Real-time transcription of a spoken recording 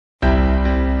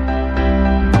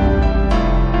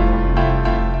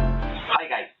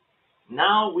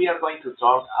Now we are going to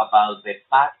talk about the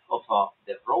path of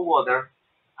the raw water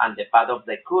and the path of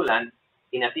the coolant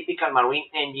in a typical marine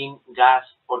engine, gas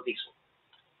or diesel.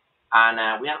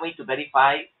 And we are going to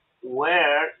verify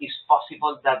where it's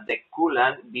possible that the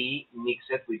coolant be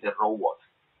mixed with the raw water.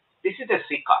 This is the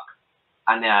seacock,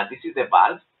 and this is the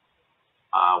valve.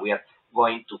 We are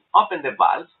going to open the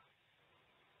valve,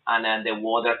 and then the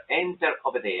water enter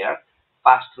over there,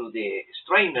 pass through the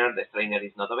strainer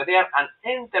is not over there, and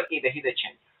enter in the heat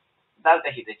exchanger. That's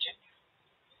the heat exchanger.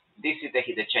 This is the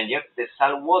heat exchanger. The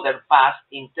salt water pass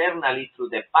internally through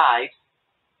the pipes,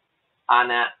 and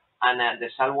the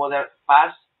salt water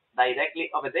pass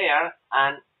directly over there,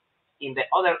 and in the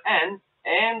other end,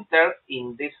 enter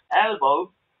in this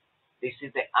elbow. This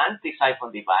is the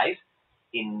anti-siphon device.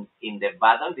 In the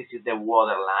bottom, this is the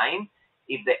water line.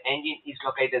 If the engine is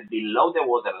located below the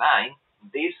water line,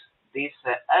 this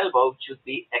elbow should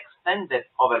be extended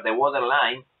over the water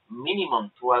line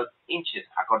minimum 12 inches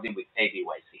according with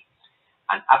ABYC.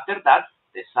 And after that,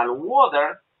 the salt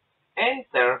water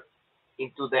enter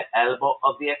into the elbow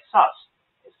of the exhaust.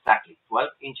 Exactly 12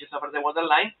 inches over the water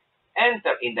line,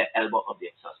 enter in the elbow of the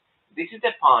exhaust. This is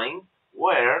the point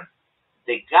where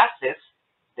the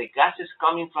gases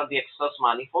coming from the exhaust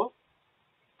manifold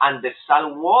and the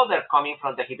salt water coming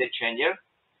from the heat exchanger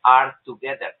are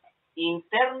together.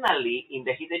 Internally in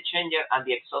the heat exchanger and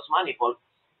the exhaust manifold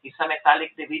is a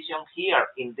metallic division here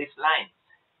in this line.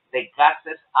 The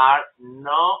gases are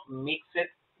not mixed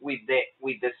with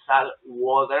the salt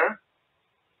water,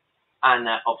 and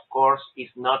of course is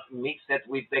not mixed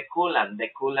with the coolant. The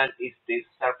coolant is this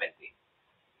serpentine.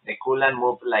 The coolant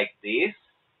moves like this.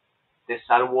 The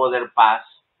salt water pass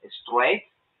straight.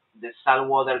 The salt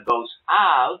water goes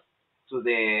out to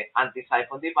the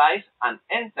anti-siphon device and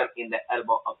enter in the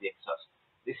elbow of the exhaust.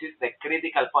 This is the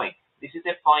critical point. This is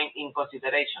the point in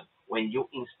consideration. When you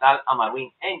install a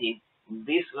marine engine,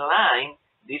 this line,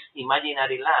 this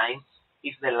imaginary line,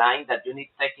 is the line that you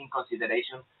need to take in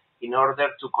consideration in order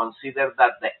to consider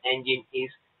that the engine is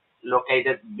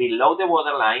located below the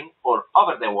water line or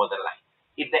over the water line.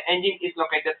 If the engine is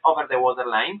located over the water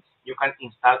line, you can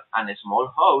install a small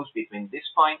hose between this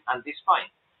point and this point.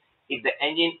 If the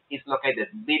engine is located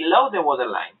below the water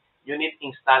line, you need to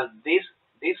install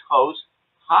this hose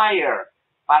higher,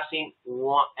 passing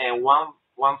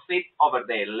one feet over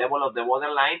the level of the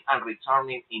water line and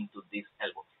returning into this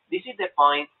elbow. This is the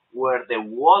point where the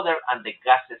water and the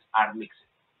gases are mixed.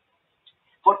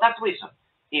 For that reason,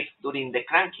 if during the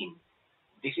cranking,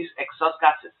 this is exhaust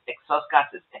gases,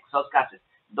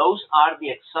 those are the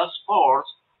exhaust pores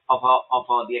of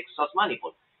the exhaust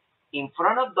manifold. In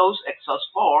front of those exhaust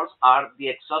pores are the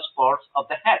exhaust pores of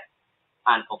the head.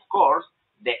 And of course,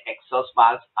 the exhaust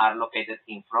valves are located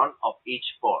in front of each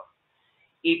pore.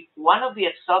 If one of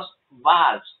the exhaust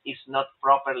valves is not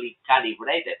properly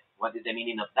calibrated, what is the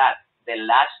meaning of that? The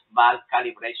last valve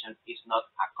calibration is not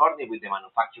according with the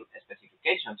manufacturer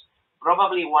specifications.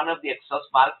 Probably one of the exhaust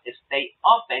valves stay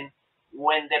open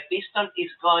when the piston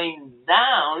is going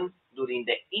down during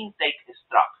the intake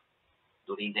stroke.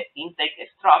 During the intake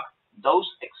stroke, those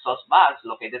exhaust valves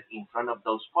located in front of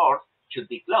those pores should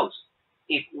be closed.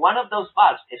 If one of those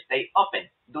valves stay open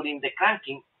during the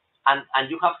cranking, and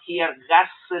you have here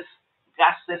gases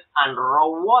and raw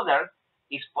water,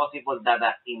 it's possible that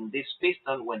in this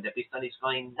piston, when the piston is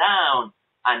going down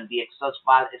and the exhaust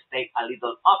valve stay a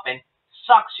little open,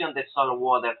 suction the salt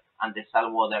water and the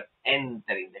salt water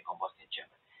enter in the combustion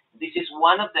chamber. This is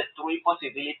one of the three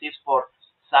possibilities for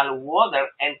salt water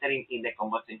entering in the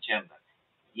combustion chamber.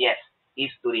 Yes,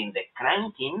 it's during the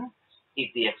cranking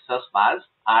if the exhaust valves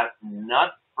are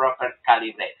not properly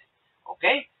calibrated.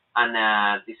 Okay, and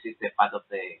this is the path of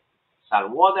the salt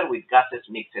water with gases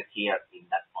mixed here in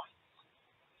that point.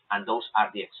 And those are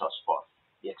the exhaust pores.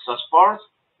 The exhaust pores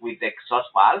with the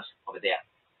exhaust valves over there.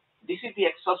 This is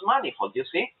the exhaust manifold, you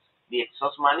see? The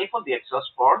exhaust manifold, the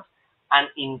exhaust port,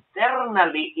 and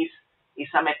internally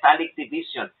is a metallic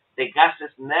division. The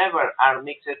gases never are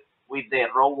mixed with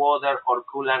the raw water or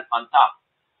coolant on top.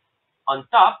 On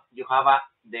top, you have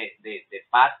the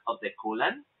path of the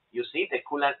coolant. You see, the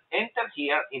coolant enter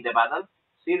here in the bottom,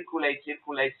 circulate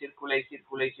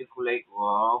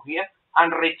go here,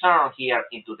 and return here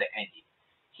into the engine.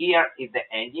 Here is the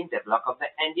engine, the block of the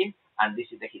engine, and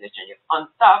this is the heat exchanger. On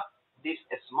top, this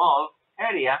small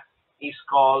area is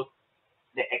called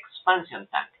the expansion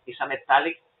tank. It's a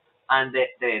metallic, and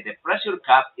the pressure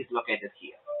cap is located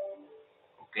here.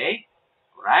 Okay,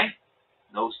 all right.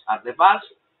 Those are the valves.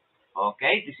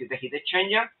 Okay, this is the heat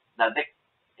exchanger. That's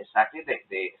exactly the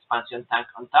expansion tank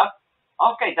on top.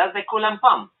 Okay, that's the coolant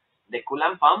pump. The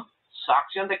coolant pump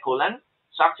suction the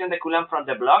coolant from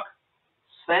the block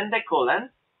send the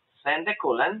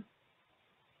coolant,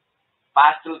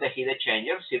 pass through the heat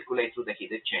exchanger, circulate through the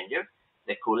heat exchanger,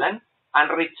 the coolant,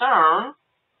 and return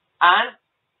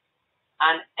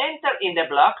and enter in the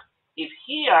block if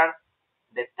here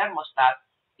the thermostat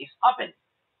is open.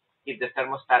 If the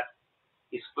thermostat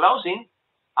is closing,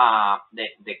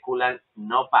 the coolant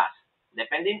no pass.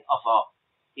 Depending of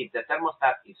if the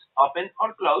thermostat is open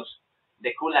or closed,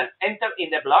 the coolant enter in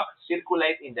the block,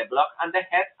 circulate in the block and the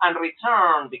head, and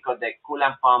return because the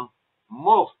coolant pump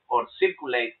move or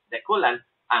circulate the coolant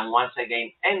and once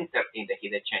again enter in the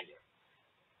heat exchanger.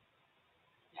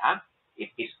 Yeah, if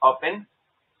it's open,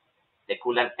 the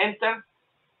coolant enter,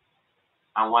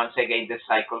 and once again the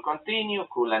cycle continue.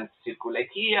 Coolant circulate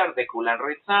here, the coolant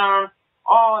return.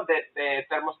 Or the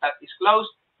thermostat is closed,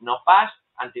 no pass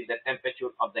until the temperature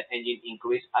of the engine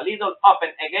increase a little. Open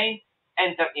again,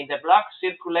 enter in the block,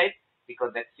 circulate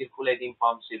because the circulating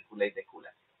pump circulate the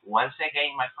coolant. Once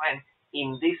again, my friend,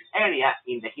 in this area,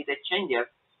 in the heat exchanger,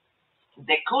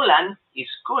 the coolant is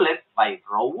cooled by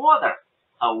raw water.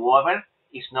 However,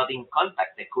 it's not in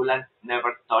contact. The coolant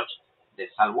never touched the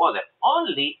salt water.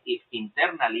 Only if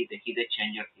internally the heat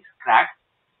exchanger is cracked,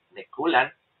 the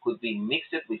coolant could be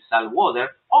mixed with salt water,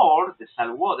 or the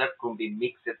salt water could be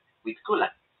mixed with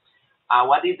coolant.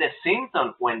 What is the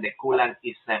symptom when the coolant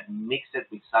is mixed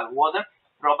with salt water?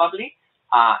 Probably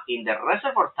in the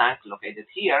reservoir tank located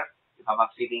here, you have a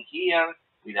fitting here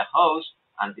with a hose,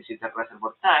 and this is the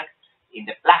reservoir tank. In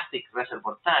the plastic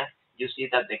reservoir tank, you see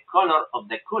that the color of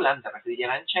the coolant, the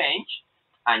refrigerant, change,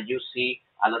 and you see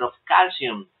a lot of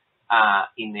calcium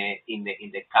in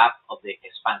the cap of the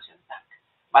expansion tank.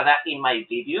 But in my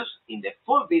videos, in the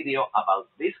full video about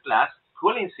this class,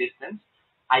 cooling systems,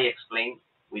 I explain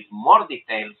with more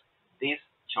details this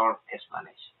short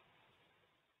explanation.